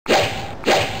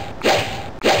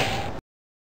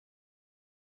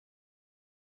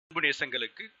அன்பு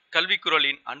நேசங்களுக்கு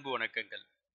கல்விக்குரலின் அன்பு வணக்கங்கள்.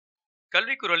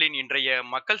 கல்விக்குரலின் இன்றைய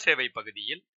மக்கள் சேவை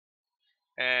பகுதியில்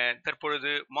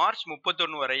தற்பொழுது மார்ச்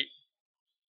 31 வரை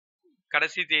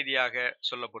கடைசி தேதியாக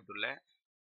சொல்லப்பட்டுள்ள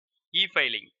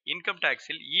இ-ஃபைலிங் இன்கம்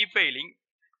டாக்ஸில் இ-ஃபைலிங்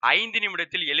 5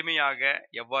 நிமிடத்தில் எளிமையாக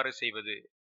எவ்வாறு செய்வது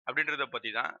அப்படின்றத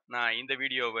பத்தி தான் நான் இந்த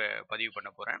வீடியோவை பதிவு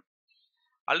பண்ண போறேன்.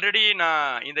 ஆல்ரெடி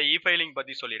நான் இந்த இ-ஃபைலிங்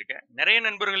பத்தி சொல்லியிருக்கேன். நிறைய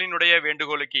நண்பர்களினுடைய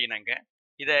வேண்டுகோளுக்கு இணங்க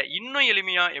இதை இன்னும்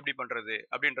எளிமையா எப்படி பண்றது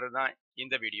அப்படின்றது தான்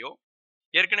இந்த வீடியோ.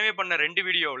 ஏற்கனவே பண்ண 2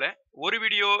 வீடியோவில் ஒரு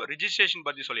வீடியோ ரிஜிஸ்ட்ரேஷன்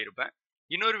பற்றி சொல்லியிருப்பேன்,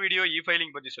 இன்னொரு வீடியோ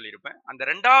இ-ஃபைலிங் பற்றி சொல்லியிருப்பேன். அந்த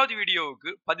 2வது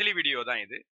வீடியோவுக்கு பதிலி வீடியோ தான்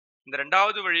இது. இந்த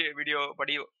 2வது வீடியோ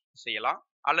படி செய்யலாம்,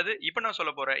 அல்லது இப்போ நான்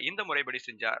சொல்ல போற இந்த முறைப்படி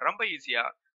செஞ்சா ரொம்ப ஈஸியா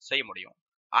செய்ய முடியும்.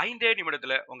 5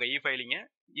 நிமிடத்துல உங்க இ-ஃபைலிங்கை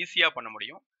ஈஸியா பண்ண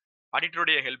முடியும்.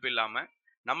 ஆடிட்டருடைய ஹெல்ப் இல்லாம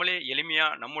நம்மளே எளிமையா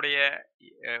நம்முடைய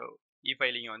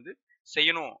இ-ஃபைலிங்கை வந்து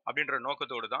செய்யணும் அப்படின்ற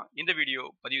நோக்கத்தோடு தான் இந்த வீடியோ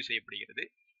பதிவு செய்யப்படுகிறது.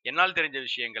 என்னால் தெரிஞ்ச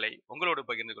விஷயங்களை உங்களோடு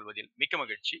பகிர்ந்து கொள்வதில் மிக்க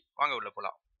மகிழ்ச்சி. வாங்க உள்ள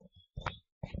போலாம்.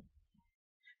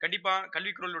 கண்டிப்பா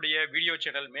கல்விக்குரலுடைய வீடியோ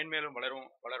சேனல் மேன்மேலும் வளரணும்,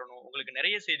 உங்களுக்கு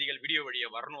நிறைய செய்திகள் வீடியோ வழியா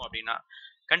வரணும் அப்படின்னா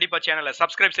கண்டிப்பா சேனலை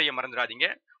சப்ஸ்கிரைப் செய்ய மறந்துடாதீங்க.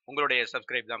 உங்களுடைய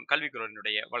சப்ஸ்கிரைப் தான்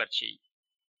கல்விக்குரலினுடைய வளர்ச்சி.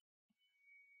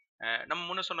 நம்ம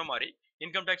முன்ன சொன்ன மாதிரி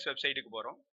இன்கம் டேக்ஸ் வெப்சைட்டுக்கு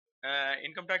போறோம்.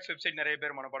 இன்கம் டேக்ஸ் வெப்சைட் நிறைய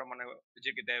பேர் மனப்பாடம் பண்ண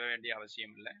வச்சுக்க தேவை வேண்டிய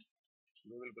அவசியம் இல்லை.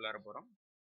 கூகுளுக்குள்ளார போறோம்.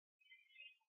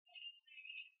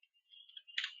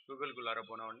 கூகுளுக்குள்ளார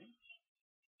போன உடனே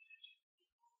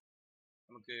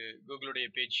நமக்கு கூகுளுடைய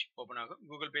பேஜ் ஓப்பன் ஆகும்.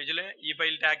 கூகுள் பேஜில்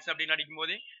இ-ஃபைல் டேக்ஸ் அப்படின்னு அடிக்கும்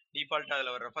போதே டிஃபால்ட்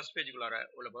அதில் வர ஃபர்ஸ்ட் பேஜுக்குள்ளார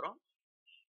உள்ள போகிறோம்.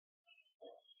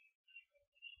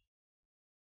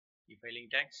 இ-ஃபைலிங்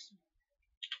tax,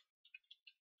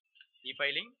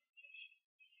 இ-ஃபைலிங்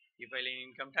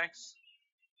income tax.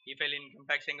 இ-ஃபைலிங் income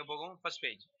tax எங்கே போகும்? ஃபர்ஸ்ட்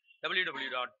பேஜ்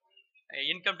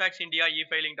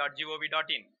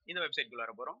www.incometaxindia.efiling.gov.in இந்த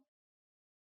வெப்சைட்குள்ளார போகிறோம்.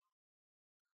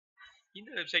 இந்த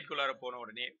வெப்சைட்குள்ளார போன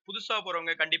உடனே புதுசா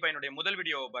போறவங்க கண்டிப்பா என்னுடைய முதல்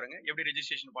வீடியோவை பாருங்க, எப்படி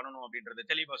ரெஜிஸ்ட்ரேஷன் பண்ணணும் அப்படின்றத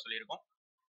தெளிவா சொல்லியிருக்கோம்.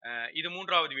 இது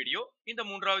 3வது வீடியோ. இந்த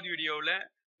 3வது வீடியோவில்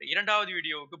 2வது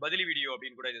வீடியோவுக்கு பதிலி வீடியோ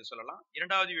அப்படின்னு கூட இதை சொல்லலாம்.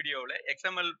 2வது வீடியோவில்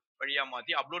எக்ஸ்எம்எல் வழியா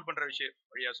மாத்தி அப்லோட் பண்ற விஷயம்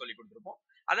வழியா சொல்லி கொடுத்துருப்போம்.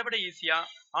 அதை விட ஈஸியா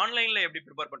ஆன்லைன்ல எப்படி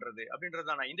ப்ரிப்பேர் பண்றது அப்படின்றத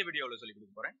நான் இந்த வீடியோவில் சொல்லி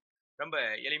கொடுக்க போறேன். ரொம்ப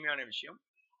எளிமையான விஷயம்.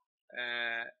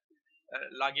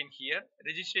 Login here,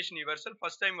 registration yourself.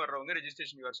 First time வர்றவங்க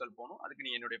ரெஜிஸ்ட்ரேஷன் யுவர்செல்ஃப் போகணும். அதுக்கு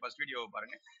நீ என்னுடைய ஃபர்ஸ்ட் வீடியோவை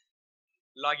பாருங்க.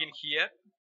 லாகின் ஹியர்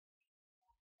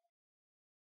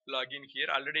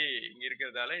ஆல்ரெடி இங்க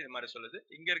இருக்கிறதால இது மாதிரி சொல்லுது.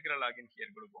 இங்க இருக்கிற லாகின்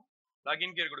ஹியர் கொடுப்போம்.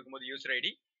 லாகின் ஹியர் கொடுக்கும்போது யூசர்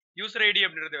ஐடி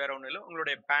அப்படின்றது வேற ஒன்றும் இல்லை,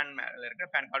 உங்களுடைய பேன் இருக்கிற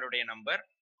பேன் கார்டுடைய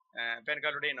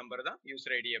நம்பர் தான்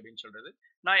யூசர் ஐடி அப்படின்னு சொல்றது.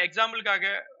 நான் எக்ஸாம்பிளுக்காக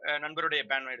நண்பருடைய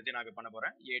பேன் எடுத்து நான் பண்ண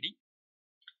போறேன்.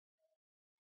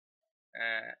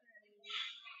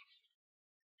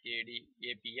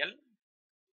 APL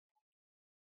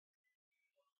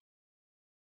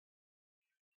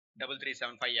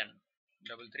 3375N.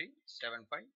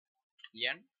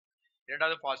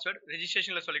 இரண்டாவது பாஸ்வேர்டு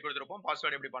ரெஜிஸ்ட்ரேஷன்ல சொல்லி கொடுத்துருப்போம்,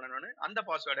 பாஸ்வேர்டு எப்படி பண்ணணும்னு. அந்த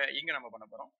பாஸ்வேர்டை இங்க நம்ம பண்ண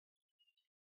போறோம்.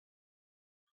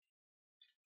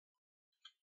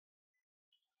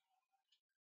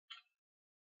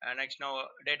 Next no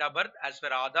date of birth as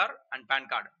per Aadhaar and pan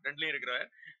card ரெண்டுலயும் இருக்கிற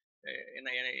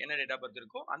என்ன டேட் ஆஃப் பர்த்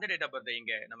இருக்கோ அந்த டேட் ஆஃப் பர்த்தை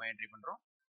இங்க நம்ம என்ட்ரி பண்றோம்.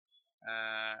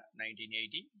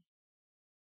 1980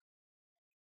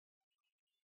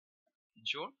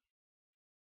 ஜூன்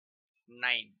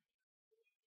 9.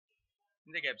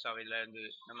 இந்த கேப்ஸ் இதுல இருந்து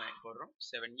நம்ம போடுறோம்.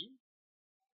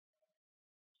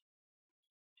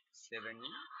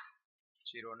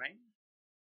 7E09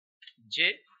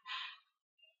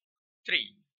 J3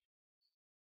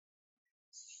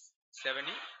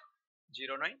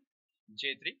 7E09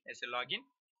 J3 as a login.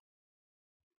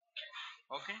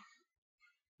 Okay,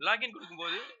 login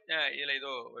கொடுக்கும்போது இதுல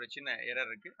ஏதோ ஒரு சின்ன எரர்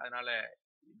இருக்கு, அதனால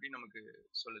இப்படி நமக்கு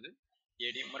சொல்லுது.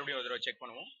 மறுபடியும் ஒரு தடவை செக்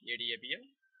பண்ணுவோம். ஏடிஏபிஎல்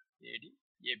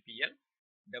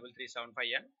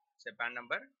 3375N பேன்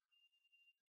நம்பர்,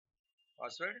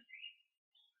 பாஸ்வேர்டு.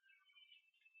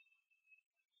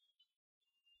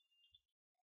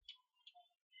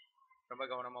 ரொம்ப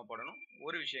கவனமா போடணும்.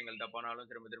 ஒரு விஷயங்கள் தப்பானாலும்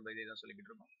திரும்ப இதே தான்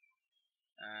சொல்லிக்கிட்டு இருக்கோம்.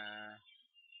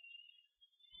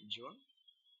 ஜூன்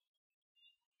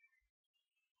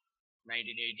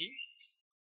 1980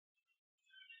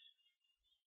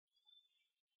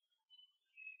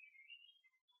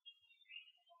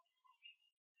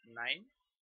 9.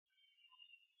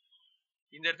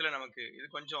 இந்த இடத்துல நமக்கு இது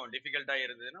கொஞ்சம் டிஃபிகல்ட்டா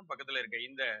இருந்ததுன்னா பக்கத்துல இருக்க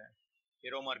இந்த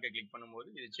ஹீரோ மார்க்கை கிளிக் பண்ணும்போது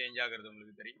இது சேஞ்ச் ஆகுறது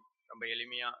உங்களுக்கு தெரியும். ரொம்ப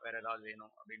எளிமையா வேற ஏதாவது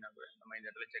வேணும் அப்படின்னா கூட நம்ம இந்த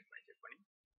இடத்துல செக் பண்ணி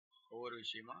ஒவ்வொரு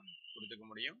விஷயமா கொடுத்துக்க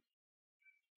முடியும்.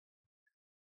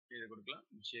 இது கொடுக்கலாம்.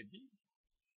 JP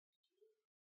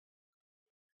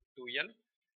 2L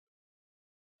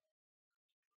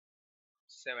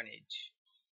 78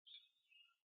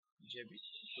 JB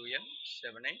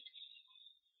 2L78.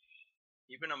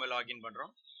 இப்போ நம்ம லாகின்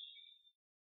பண்றோம்.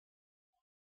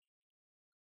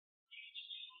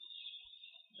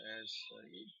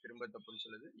 சாரி, திரும்ப தப்புன்னு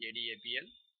சொல்லுது. ADAPL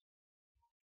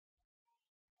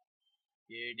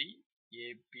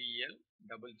ADAPL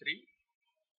 33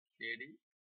 ADAPL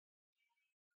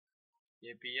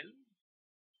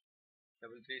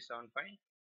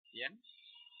 3375N.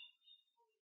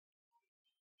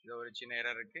 இது ஒரு சின்ன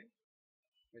எரர் இருக்கு.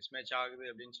 மிஸ்மேட்ச் ஆகுது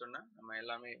அப்படின்னு சொன்னா நம்ம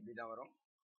எல்லாமே இப்படிதான் வரும்.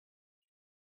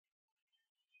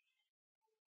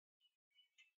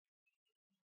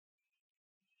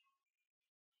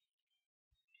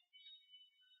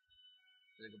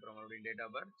 அதுக்கப்புறம் மறுபடியும் date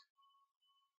of birth,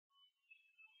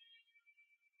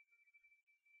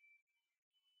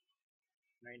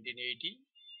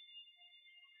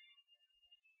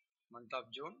 month of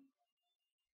June,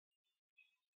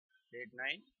 date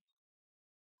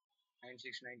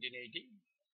 9/6/1980,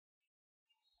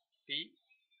 T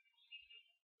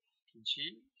G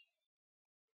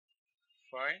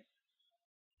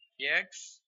 5X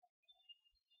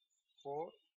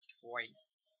 4Y,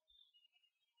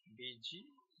 DG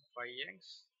 5X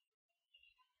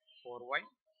 4Y.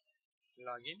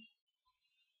 login.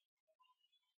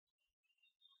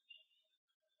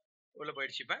 உள்ள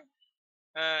போயிடுச்சு. இப்ப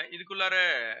இதுக்குள்ளார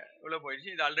உள்ள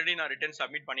போயிடுச்சு. இது ஆல்ரெடி நான் ரிட்டர்ன்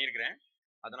சப்மிட் பண்ணியிருக்கிறேன்.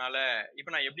 அதனால இப்போ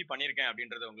நான் எப்படி பண்ணியிருக்கேன்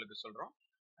அப்படின்றத உங்களுக்கு சொல்றோம்.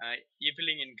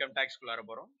 இஃபிலிங் இன்கம் டேக்ஸ் குள்ளார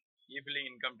போறோம். இஃபிலிங்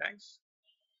இன்கம்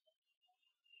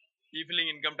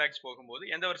டேக்ஸ் போகும்போது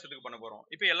எந்த வருஷத்துக்கு பண்ண போறோம்?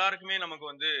 இப்போ எல்லாருக்குமே நமக்கு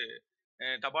வந்து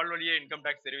தபால் வழியே இன்கம்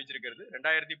டேக்ஸ் தெரிவிச்சிருக்கிறது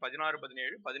 2016,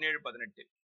 17, 17, 18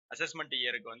 அசஸ்மெண்ட்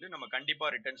இயருக்கு வந்து நம்ம கண்டிப்பா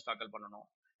ரிட்டர்ன்ஸ் தாக்கல் பண்ணணும்.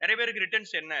 நிறைய பேருக்கு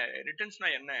ரிட்டர்ன்ஸ்னா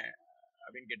என்ன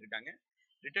அப்படின்னு கேட்டிருக்காங்க.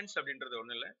 ரிட்டர்ன்ஸ் அப்படின்றது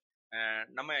ஒன்றும் இல்லை.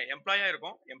 நம்ம எம்ப்ளாயா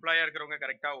இருக்கோம். எம்ப்ளாயா இருக்கிறவங்க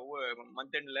கரெக்டா ஒவ்வொரு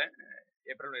மந்த் எண்ட்ல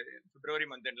பிப்ரவரி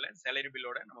மந்த் எண்ட்ல சேலரி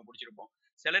பில்லோட நம்ம பிடிச்சிருப்போம்.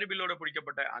 சேலரி பில்லோட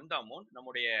பிடிக்கப்பட்ட அந்த அமௌண்ட்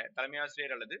நம்முடைய தலைமை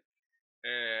ஆசிரியர் அல்லது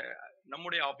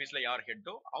நம்முடைய ஆபீஸ்ல யார்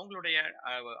ஹெட்டோ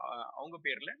அவங்க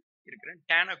பேர்ல இருக்கிற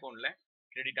டேன் அக்கௌண்ட்ல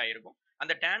கிரெடிட் ஆயிருக்கும்.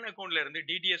 அந்த டேன் அக்கௌண்ட்ல இருந்து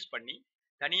டிடிஎஸ் பண்ணி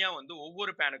தனியா வந்து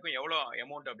ஒவ்வொரு பேனுக்கும் எவ்வளவு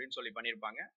அமௌண்ட் அப்படின்னு சொல்லி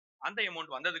பண்ணியிருப்பாங்க. அந்த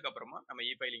அமௌண்ட் வந்ததுக்கு அப்புறமா நம்ம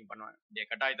இ-ஃபைலிங் பண்ண வேண்டிய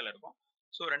கட்டாயத்துல இருக்கும்.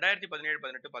 ஸோ 2017,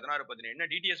 18, 16, 17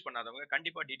 டிடிஎஸ் பண்ணாதவங்க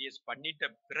கண்டிப்பா டிடிஎஸ் பண்ணிட்ட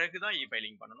பிறகுதான்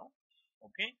இ-ஃபைலிங் பண்ணணும்.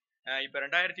 ஓகே, இப்போ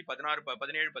 2016,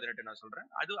 17, 18 நான் சொல்றேன்.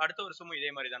 அது அடுத்த வருஷமும் இதே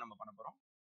மாதிரி தான் நம்ம பண்ண போறோம்.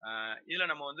 இதுல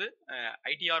நம்ம வந்து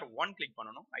ITR 1 கிளிக்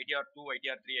பண்ணணும். ITR 2,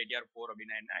 ITR 3, ITR 4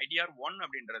 அப்படின்னா என்ன? ITR 1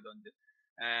 அப்படின்றது வந்து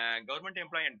கவர்மெண்ட்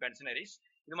எம்ப்ளாய் அண்ட் பென்ஷனரிஸ்,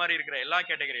 இது மாதிரி இருக்கிற எல்லா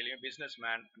கேட்டகரியிலையும் பிசினஸ்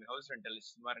மேன், ஹவுஸ் ரெண்டல்ஸ்,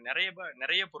 இந்த மாதிரி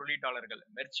நிறைய பொருளீட்டாளர்கள்,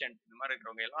 மெர்ச்சன்ட், இந்த மாதிரி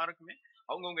இருக்கிறவங்க எல்லாருக்குமே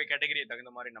அவங்கவுங்க கேட்டகரியை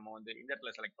தகுந்த மாதிரி நம்ம வந்து இந்த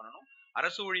இடத்துல செலக்ட் பண்ணணும்.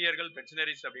 அரசு ஊழியர்கள்,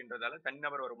 பென்ஷனரிஸ் அப்படின்றதால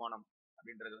தனிநபர் வருமானம்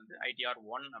அப்படின்றது வந்து ITR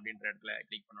 1 அப்படின்ற இடத்துல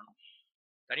கிளிக் பண்ணணும்.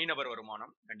 தனிநபர்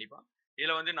வருமானம் கண்டிப்பா.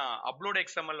 இதுல வந்து நான் அப்லோட்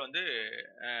எக்ஸ்எம்எல் வந்து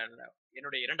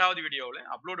என்னுடைய 2வது வீடியோவில்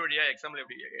அப்லோட் வழியா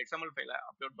எக்ஸ்எம்எல் ஃபைல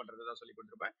அப்லோட் பண்றதா சொல்லி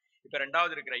கொடுத்துருப்பேன். இப்போ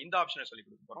 2வது இருக்கிற இந்த ஆப்ஷனை சொல்லி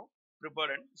கொடுக்க போறோம்.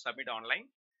 Prepared and submit online.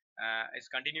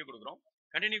 Continue கொடுக்குறோம்.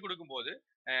 கண்டினியூ கொடுக்கும்போது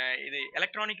இது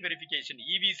எலக்ட்ரானிக் வெரிஃபிகேஷன்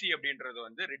EVC அப்படின்றது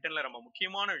வந்து ரிட்டன்ல ரொம்ப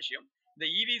முக்கியமான விஷயம். இந்த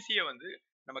EVCயை வந்து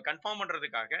நம்ம கன்ஃபார்ம்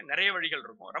பண்றதுக்காக நிறைய வழிகள்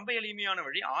இருக்கும். ரொம்ப எளிமையான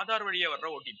வழி ஆதார் வழியா வர்ற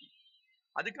OTP.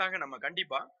 அதுக்காக நம்ம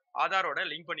கண்டிப்பா ஆதாரோட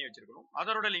லிங்க் பண்ணி வச்சிருக்கணும்.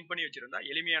 ஆதாரோட லிங்க் பண்ணி வச்சிருந்தா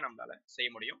எளிமையா நம்மளால செய்ய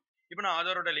முடியும். இப்போ நான்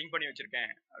ஆதாரோட லிங்க் பண்ணி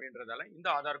வச்சிருக்கேன் அப்படின்றதால இந்த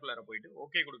ஆதாருக்குள்ளார போயிட்டு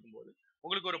ஓகே கொடுக்கும்போது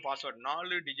உங்களுக்கு ஒரு பாஸ்வேர்ட் 4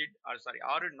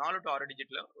 to 6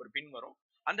 டிஜிட்ல ஒரு பின் வரும்.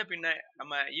 அந்த பின்னை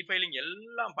நம்ம இ-ஃபைலிங்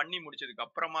எல்லாம் பண்ணி முடிச்சதுக்கு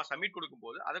அப்புறமா சப்மிட்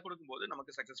கொடுக்கும்போது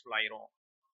நமக்கு சக்சஸ்ஃபுல் ஆயிரும்.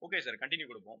 ஓகே சார், கண்டினியூ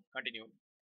கொடுப்போம்.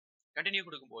 கண்டினியூ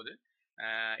கொடுக்கும்போது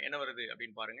என்ன வருது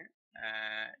அப்படின்னு பாருங்க.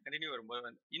 கண்டினியூ வரும்போது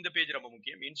இந்த பேஜ் ரொம்ப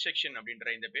முக்கியம். இன்ஸ்ட்ரக்ஷன் அப்படின்ற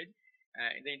இந்த பேஜ்.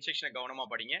 இந்த இன்ஸ்ட்ரக்ஷனை கவனமா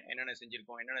படிங்க. என்னென்ன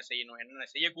செஞ்சிருக்கோம், என்னென்ன செய்யணும், என்னென்ன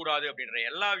செய்யக்கூடாது அப்படின்ற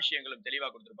எல்லா விஷயங்களும் தெளிவா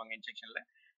கொடுத்துருப்பாங்க இன்ஸ்ட்ரக்ஷன்ல.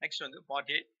 நெக்ஸ்ட் வந்து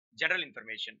பார்ட் A, ஜெனரல்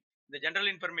இன்ஃபர்மேஷன். இந்த ஜெனரல்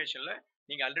இன்ஃபர்மேஷன்ல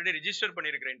நீங்க ஆல்ரெடி ரிஜிஸ்டர்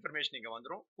பண்ணிருக்கிற இன்ஃபர்மேஷன் இங்க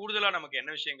வந்துடும். கூடுதலா நமக்கு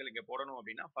என்ன விஷயங்கள் இங்க போடணும்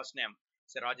அப்படின்னா, ஃபர்ஸ்ட் நேம்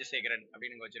சார் ராஜசேகரன்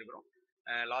அப்படின்னு இங்க வச்சிருக்கிறோம்.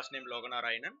 லாஸ்ட் நேம்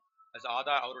லோகநாராயணன்,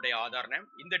 அவருடைய ஆதார் நேம்.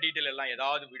 இந்த டீட்டெயில் எல்லாம்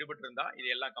ஏதாவது விடுபட்டு இருந்தா இது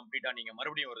எல்லாம் கம்ப்ளீட்டா நீங்க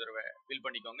மறுபடியும் ஒரு தடவை ஃபில்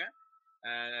பண்ணிக்கோங்க.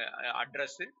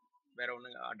 அட்ரஸ் வேற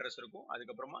ஒன்று அட்ரஸ் இருக்கும்.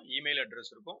 அதுக்கப்புறமா இமெயில்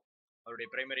அட்ரஸ் இருக்கும். அவருடைய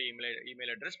primary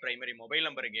email address, primary mobile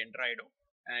number இங்கே என்டர் ஆகிடும்.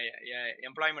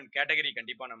 எம்ப்ளாய்மெண்ட் கேட்டகரி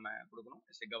கண்டிப்பாக நம்ம கொடுக்கணும்.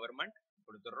 கவர்மெண்ட்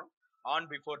கொடுத்துட்றோம். ஆன்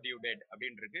பிஃபோர் டியூ டேட்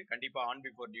அப்படின்னு இருக்கு. கண்டிப்பாக ஆன்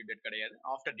பிஃபோர் டியூ டேட் கிடையாது,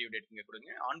 ஆஃப்டர் டியூ டேட் இங்கே கொடுங்க.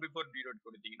 ஆன் பிஃபோர் டியூ டேட்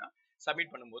கொடுத்தீங்கன்னா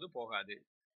சப்மிட் பண்ணும்போது போகாது.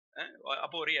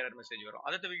 அப்போ ஒரு எரர் மெசேஜ் வரும்.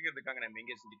 அதை தவிர்க்கிறதுக்காக நம்ம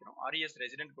எங்கே செஞ்சுக்கிறோம், RES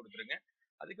ரெசிடென்ட் கொடுத்துருங்க.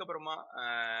 அதுக்கப்புறமா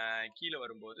கீழே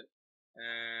வரும்போது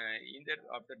இந்த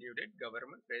after due date,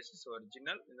 government, basis,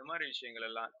 original, இந்த மாதிரி விஷயங்கள்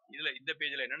எல்லாம் இதுல இந்த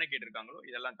பேஜ்ல என்னென்ன கேட்டிருக்காங்களோ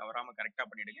இதெல்லாம் தவறாம கரெக்டா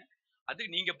பண்ணிடுங்க. அது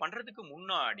நீங்க பண்றதுக்கு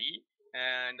முன்னாடி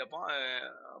இந்த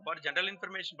ஃபார் ஜெனரல்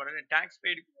இன்ஃபர்மேஷன் பண்ணுங்க, டாக்ஸ்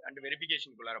பெய்டு அண்ட்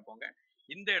வெரிஃபிகேஷனுக்குள்ளார போங்க.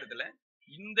 இந்த இடத்துல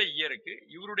இந்த இயருக்கு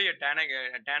இவருடைய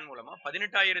டேன் மூலமா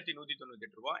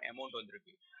 18,198 ரூபாய் அமௌண்ட்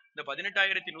வந்திருக்கு. இந்த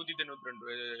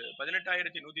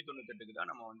 18,198 தான்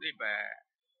நம்ம வந்து இப்ப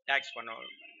டாக்ஸ்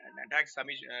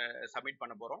சப்மிட்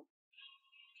பண்ண போறோம்.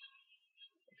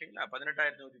 ஓகேங்களா?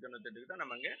 18,198 தான்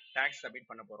நம்ம இங்க டாக்ஸ் சப்மிட்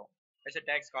பண்ண போறோம். as a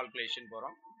tax calculation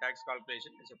போறோம். tax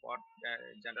calculation is a part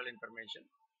general information,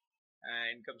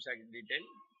 income tax detail,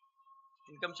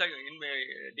 income tax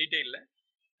டீடைல்ல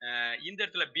இந்த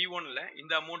இடத்துல B1ல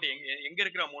இந்த அமௌண்ட் எங்க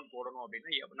இருக்கிற அமௌண்ட் போடணும் அப்படின்னா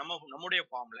நம்முடைய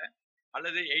ஃபார்ம்ல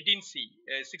அல்லது 18C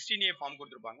 16A ஃபார்ம்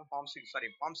கொடுத்துருப்பாங்க. ஃபார்ம்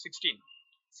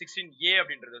 16A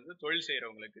அப்படின்றது வந்து தொழில்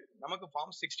செய்யறவங்களுக்கு. நமக்கு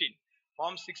ஃபார்ம்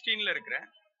 16ல இருக்கிற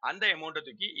அந்த அமௌண்ட்டை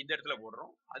தூக்கி இந்த இடத்துல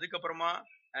போடுறோம். அதுக்கப்புறமா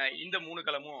இந்த 3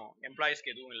 கலமும்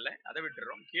எம்ப்ளாயிஸ்க்கு எதுவும் இல்லை, அதை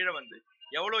விட்டுறோம். கீழே வந்து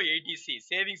எவ்வளோ 80C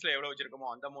சேவிங்ஸ்ல எவ்வளோ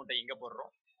வச்சிருக்கோமோ அந்த அமௌண்ட்டை இங்க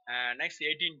போடுறோம். நெக்ஸ்ட்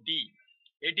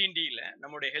 18Dல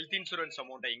நம்மளுடைய ஹெல்த் இன்சூரன்ஸ்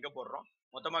அமௌண்ட்டை இங்க போடுறோம்.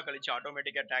 மொத்தமா கழிச்சு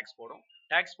ஆட்டோமேட்டிக்கா டாக்ஸ் போடும்.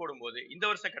 டாக்ஸ் போடும்போது இந்த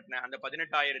வருஷம் கட்டின அந்த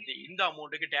 18,000 இந்த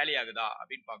அமௌண்ட்டுக்கு டேலி ஆகுதா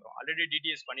அப்படின்னு பாக்குறோம். ஆல்ரெடி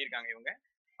டிடிஎஸ் பண்ணிருக்காங்க இவங்க,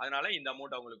 அதனால இந்த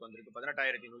அமௌண்ட் அவங்களுக்கு வந்திருக்கு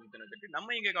 18,198.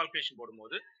 நம்ம இங்க கால்குலேஷன்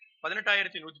போடும்போது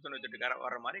 18,198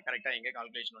 வர்ற மாதிரி கரெக்டா இங்க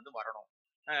கால்குலேஷன் வந்து வரணும்.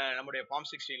 நம்முடைய ஃபார்ம்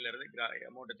 16ல இருந்து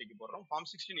அமௌண்ட் தூக்கி போடுறோம். ஃபார்ம்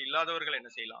 16 இல்லாதவர்கள்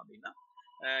என்ன செய்யலாம் அப்படின்னா,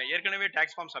 ஏற்கனவே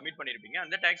டாக்ஸ் ஃபார்ம் சப்மிட் பண்ணிருப்பீங்க.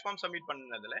 அந்த டாக்ஸ் ஃபார்ம் சப்மிட்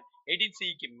பண்ணதுல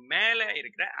 18Cக்கு மேல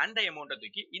இருக்கிற அந்த அமௌண்ட்டை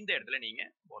தூக்கி இந்த இடத்துல நீங்க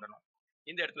போடணும்.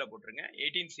 இந்த இடத்துல போட்டுருங்க.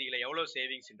 18Cல எவ்வளவு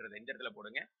சேவிங்ஸ்ன்றது இந்த இடத்துல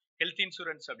போடுங்க. ஹெல்த்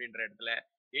இன்சூரன்ஸ் அப்படின்ற இடத்துல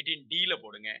 18Dல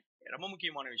போடுங்க. ரொம்ப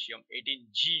முக்கியமான விஷயம்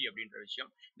 18G அப்படின்ற விஷயம்.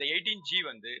 இந்த 18G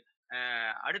வந்து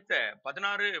அடுத்த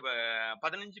 16,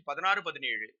 15, 16,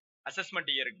 17 அசஸ்மெண்ட்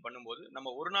இயருக்கு பண்ணும்போது நம்ம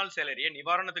ஒரு நாள் சேலரியை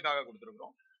நிவாரணத்துக்காக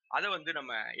கொடுத்துருக்கோம். அதை வந்து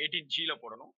நம்ம 18Gல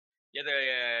போடணும்.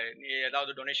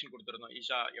 ஏதாவது டொனேஷன் கொடுத்துருந்தோம்,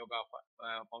 ஈஷா யோகா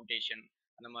ஃபவுண்டேஷன்,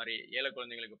 அந்த மாதிரி ஏழை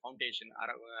குழந்தைங்களுக்கு ஃபவுண்டேஷன்,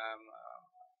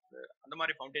 அந்த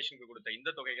மாதிரி ஃபவுண்டேஷனுக்கு கொடுத்த இந்த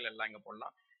தொகைகள் எல்லாம் இங்க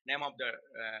போடலாம். நேம் ஆஃப் த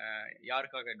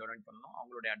யாருக்காக டொனேட் பண்ணணும்,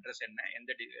 அவங்களுடைய அட்ரஸ் என்ன,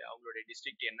 அவங்களுடைய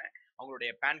டிஸ்ட்ரிக்ட் என்ன,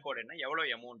 அவங்களுடைய பேன் கோட் என்ன,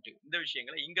 எவ்வளவு அமௌண்ட், இந்த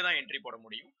விஷயங்களை இங்க தான் என்ட்ரி போட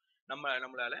முடியும்.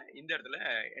 நம்மளால இந்த இடத்துல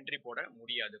என்ட்ரி போட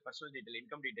முடியாது. பர்சனல் டீடைல்,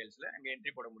 இன்கம் டீடைல்ஸ்ல அங்க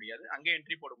என்ட்ரி போட முடியாது. அங்க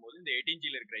என்ட்ரி போடும்போது இந்த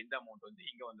 18Gல இருக்கிற இந்த அமௌண்ட் வந்து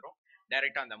இங்க வந்துடும்.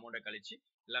 டைரக்டா அந்த அமௌண்ட்டை கழிச்சு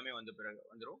எல்லாமே வந்து பிறகு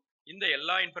வந்துடும். இந்த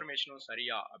எல்லா இன்ஃபர்மேஷனும்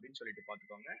சரியா அப்படின்னு சொல்லிட்டு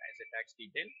பாத்துக்கோங்க. as a tax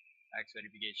detail, tax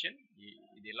verification,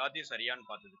 இது எல்லாத்தையும் சரியான்னு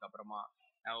பார்த்ததுக்கு அப்புறமா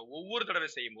ஒவ்வொரு தடவை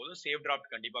செய்யும் போது சேவ்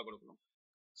டிராஃப்ட் கண்டிப்பா கொடுக்கணும்.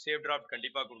 சேவ் டிராஃப்ட்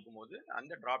கண்டிப்பா கொடுக்கும்போது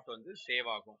அந்த டிராஃப்ட் வந்து சேவ்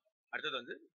ஆகும். அடுத்தது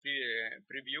வந்து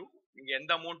ப்ரிவியூ, இங்க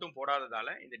எந்த அமௌண்ட்டும் போடாததால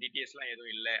இந்த டீடைல்ஸ் எல்லாம்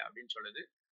எதுவும் இல்லை அப்படின்னு சொல்லுது.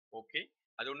 ஓகே,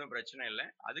 அது ஒன்றும் பிரச்சனை இல்லை.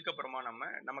 அதுக்கப்புறமா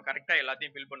நம்ம கரெக்டா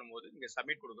எல்லாத்தையும் ஃபில் பண்ணும்போது இங்க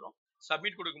சப்மிட் கொடுக்குறோம்.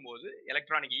 சப்மிட் கொடுக்கும்போது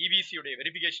எலக்ட்ரானிக் இவிசி உடைய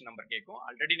வெரிஃபிகேஷன் நம்பர் கேட்கும்.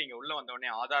 ஆல்ரெடி நீங்க உள்ள வந்த உடனே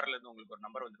ஆதார்ல இருந்து உங்களுக்கு ஒரு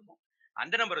நம்பர் வந்திருக்கும்.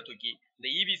 அந்த நம்பரை தூக்கி இந்த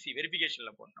இவிசி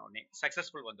வெரிஃபிகேஷன்ல போட்ட உடனே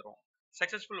சக்சஸ்ஃபுல் வந்துடும்.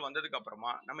 சக்சஸ்ஃபுல் வந்ததுக்கு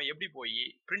அப்புறமா நம்ம எப்படி போய்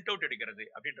பிரிண்ட் அவுட் எடுக்கிறது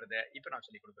அப்படின்றத இப்ப நான்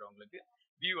சொல்லி கொடுக்குறேன் உங்களுக்கு.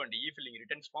 View and Efiling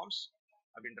returns forms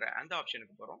அப்படின்ற அந்த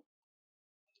ஆப்ஷனுக்கு போறோம்.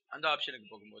 அந்த ஆப்ஷனுக்கு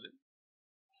போகும்போது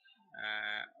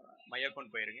மை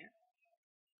அக்கௌண்ட் போயிருங்க.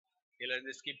 இதுல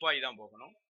இருந்து ஸ்கிப் ஆகி தான்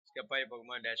போகணும். ஸ்கிப் ஆகி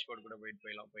போகும்போது டேஷ்போர்ட் கூட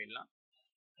போயிடலாம்.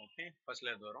 ஓகே, ஃபர்ஸ்ட்ல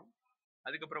இருந்து வரும்.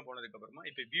 அதுக்கப்புறம் போனதுக்கு அப்புறமா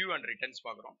இப்போ வியூ அண்ட் ரிட்டர்ன்ஸ்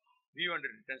பார்க்குறோம். வியூ அண்ட்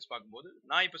ரிட்டர்ன்ஸ் பார்க்கும்போது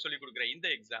நான் இப்போ சொல்லி கொடுக்குற இந்த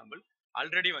எக்ஸாம்பிள்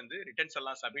ஆல்ரெடி வந்து ரிட்டர்ன்ஸ்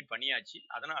எல்லாம் சப்மிட் பண்ணியாச்சு.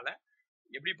 அதனால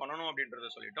எப்படி பண்ணணும் அப்படின்றத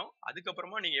சொல்லிட்டோம்.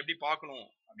 அதுக்கப்புறமா நீங்க எப்படி பார்க்கணும்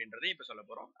அப்படின்றதையும் இப்ப சொல்ல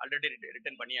போறோம். ஆல்ரெடி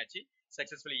ரிட்டர்ன் பண்ணியாச்சு,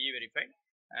 சக்சஸ்ஃபுல்லி வெரிஃபைட்.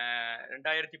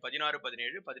 2016,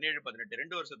 17, 17, 18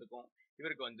 2 வருஷத்துக்கும்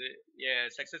இவருக்கு வந்து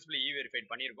சக்சஸ்ஃபுல்லி வெரிஃபைட்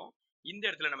பண்ணியிருக்கோம். இந்த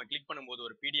இடத்துல நம்ம கிளிக் பண்ணும்போது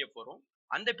ஒரு பிடிஎஃப் வரும்.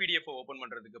 அந்த பிடிஎஃப் ஓபன்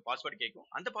பண்றதுக்கு பாஸ்வேர்ட் கேட்கும்.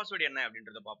 அந்த பாஸ்வேர்டு என்ன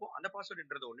அப்படின்றத பார்ப்போம். அந்த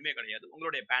பாஸ்வேர்டுன்றது ஒண்ணுமே கிடையாது,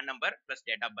 உங்களுடைய pan number plus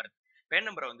date of birth. Pan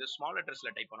நம்பரை வந்து ஸ்மால்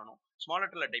லெட்டர்ஸ்ல டைப் பண்ணணும். ஸ்மால்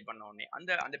லெட்டர்ல டைப் பண்ண உடனே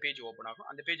அந்த பேஜ் ஓப்பன் ஆகும்.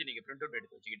 அந்த பேஜ் நீங்க பிரிண்ட் அவுட்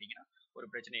எடுத்து வச்சுக்கிட்டீங்கன்னா ஒரு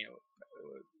பிரச்சனையை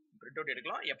பிரிண்ட் அவுட்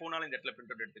எடுக்கலாம். எப்போ வேணாலும் இந்த இடத்துல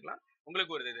பிரிண்ட் அவுட் எடுத்துக்கலாம்.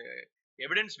 உங்களுக்கு ஒரு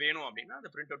எவிடன்ஸ் வேணும் அப்படின்னா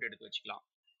அந்த பிரிண்ட் அவுட் எடுத்து வச்சுக்கலாம்.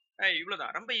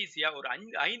 இவ்வளவுதான், ரொம்ப ஈஸியா ஒரு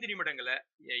 5 நிமிடங்களை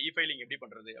இஃபைலிங் எப்படி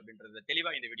பண்றது அப்படின்றத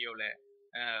தெளிவா இந்த வீடியோல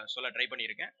சொல்ல ட்ரை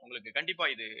பண்ணியிருக்கேன். உங்களுக்கு கண்டிப்பா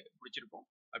இது பிடிச்சிருக்கும்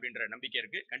அப்படின்ற நம்பிக்கை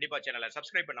இருக்கு. கண்டிப்பா சேனலை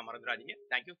சப்ஸ்கிரைப் பண்ண மறந்துடாதீங்க.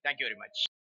 Thank you very much.